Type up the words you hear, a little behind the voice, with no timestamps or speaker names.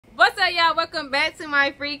up, y'all? Welcome back to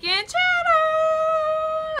my freaking channel.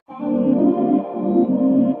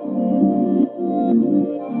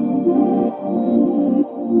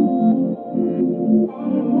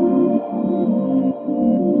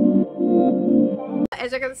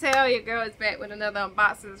 As you can tell, your girl is back with another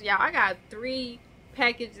unboxing. Y'all, I got 3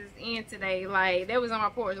 packages in today. Like, that was on my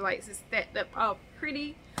porch, like, it's stacked up all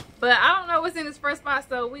pretty. But I don't know what's in this first box,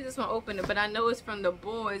 so we just want to open it. But I know it's from the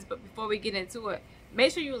boys. But before we get into it,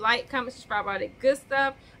 make sure you like, comment, subscribe, all that good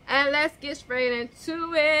stuff. And let's get straight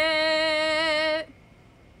into it.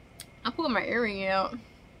 I pulled my earring out.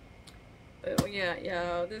 But yeah,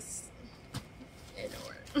 y'all, this ain't no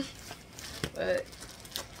work. But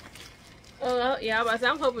yeah,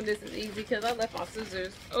 I'm hoping this is easy because I left my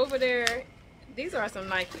scissors over there. These are some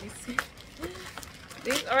Nikes.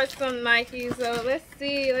 These are some Nikes. So let's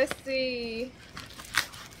see.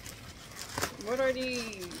 What are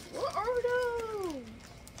these? What are those?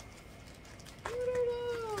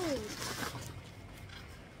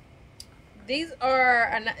 These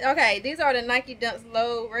are okay. These are the Nike Dunks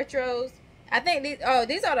Low Retros. I think these. Oh,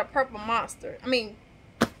 these are the Purple Monster.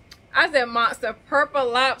 I said Monster, Purple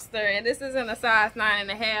Lobster, and this is in a size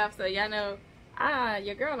 9.5. So y'all know,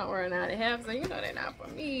 your girl don't wear 9.5, so you know they're not for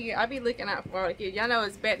me. I be looking out for all the kids. Y'all know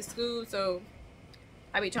it's back to school, so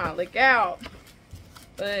I be trying to look out.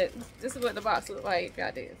 But this is what the box look like. If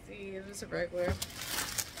y'all didn't see, it's just a regular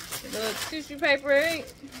little tissue paper.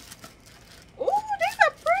 Ooh, these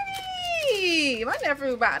are pretty. My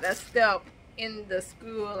nephew about to step in the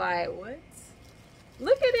school like, what?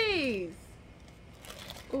 Look at these.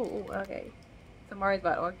 Ooh, okay. Samari's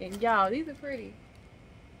about to walk in. Y'all, these are pretty.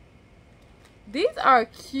 These are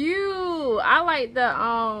cute. I like the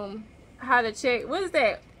how to check. What is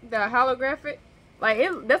that? The holographic? Like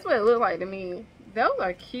that's what it looks like to me. Those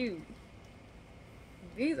are cute.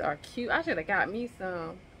 These are cute. I should have got me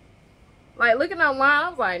some. Like looking online, I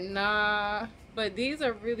was like, nah. But these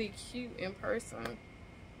are really cute in person.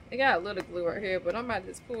 They got a little glue right here, but I'm about to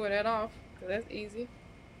just pull that off because that's easy.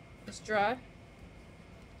 It's dry.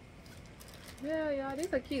 Yeah, y'all,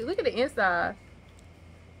 these are cute. Look at the inside.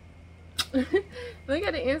 Look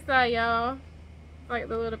at the inside, y'all. Like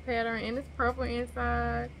the little pattern, and it's purple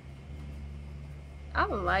inside. I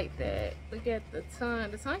like that. Look at the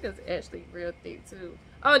tongue. The tongue is actually real thick too.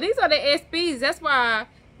 Oh, these are the SBs. That's why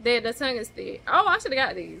the tongue is thick. Oh, I should have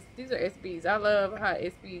got these. These are SBs. I love how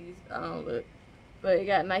SBs look. But it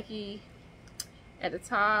got Nike at the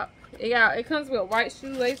top. It comes with white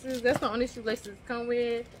shoelaces. That's the only shoelaces it come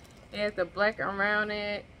with. It has the black around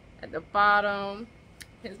it at the bottom.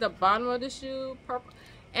 It's the bottom of the shoe, purple.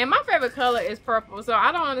 And my favorite color is purple, so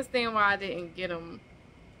I don't understand why I didn't get them.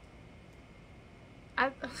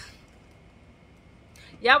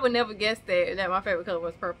 Y'all would never guess that my favorite color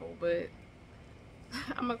was purple, but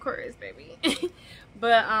I'm Aquarius, baby.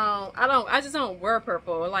 But I just don't wear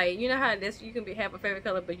purple. Like, you know how this you can have a favorite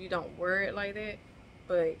color, but you don't wear it like that.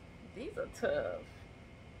 But these are tough.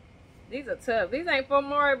 These are tough. These ain't for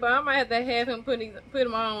Maury, but I might have to have him put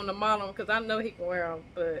them on the model because I know he can wear them.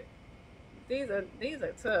 But these are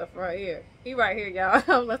tough right here. He right here,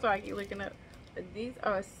 y'all. That's why I keep looking up. But these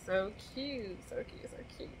are so cute, so cute, so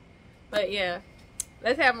cute. But yeah,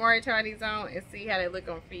 let's have Maury try these on and see how they look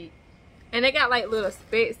on feet. And they got like little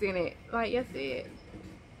specks in it, like I said.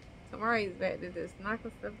 So Maury's back to just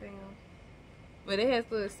knocking stuff down, but it has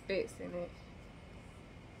little specks in it.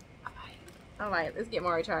 All right, let's get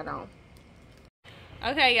Maury tried on.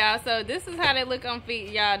 Okay, y'all, so this is how they look on feet,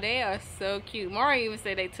 y'all. They are so cute. Maury even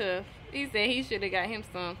said they tough. He said he should have got him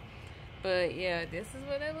some. But yeah, this is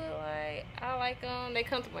what they look like. I like them. They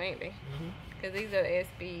comfortable, ain't they? Because these are the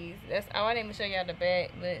SBs. Oh, I didn't even show y'all the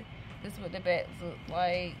back, but this is what the backs look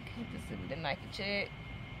like. This is the Nike check.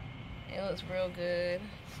 It looks real good.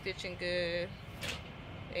 Stitching good.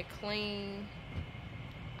 They're clean.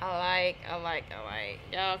 I like.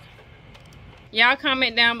 Y'all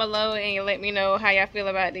comment down below and let me know how y'all feel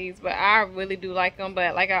about these. But I really do like them.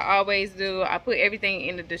 But like I always do, I put everything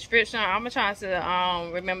in the description. I'm going to try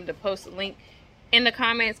to remember to post a link in the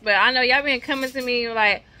comments. But I know y'all been coming to me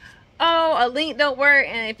like, oh, a link don't work.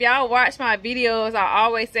 And if y'all watch my videos, I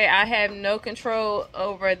always say I have no control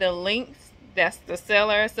over the links. That's the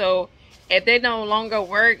seller. So if they no longer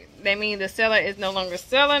work, that means the seller is no longer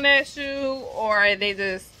selling that shoe, or they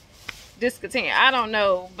just discontinue. I don't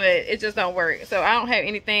know, but it just don't work. So I don't have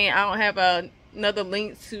anything. I don't have another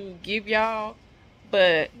link to give y'all.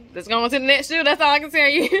 But let's go on to the next shoe. That's all I can tell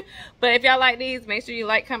you. But if y'all like these, make sure you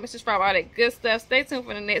like, comment, subscribe, all that good stuff. Stay tuned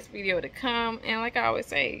for the next video to come. And like I always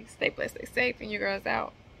say, stay blessed, stay safe, and your girl's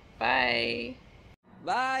out. Bye.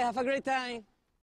 Bye. Have a great time.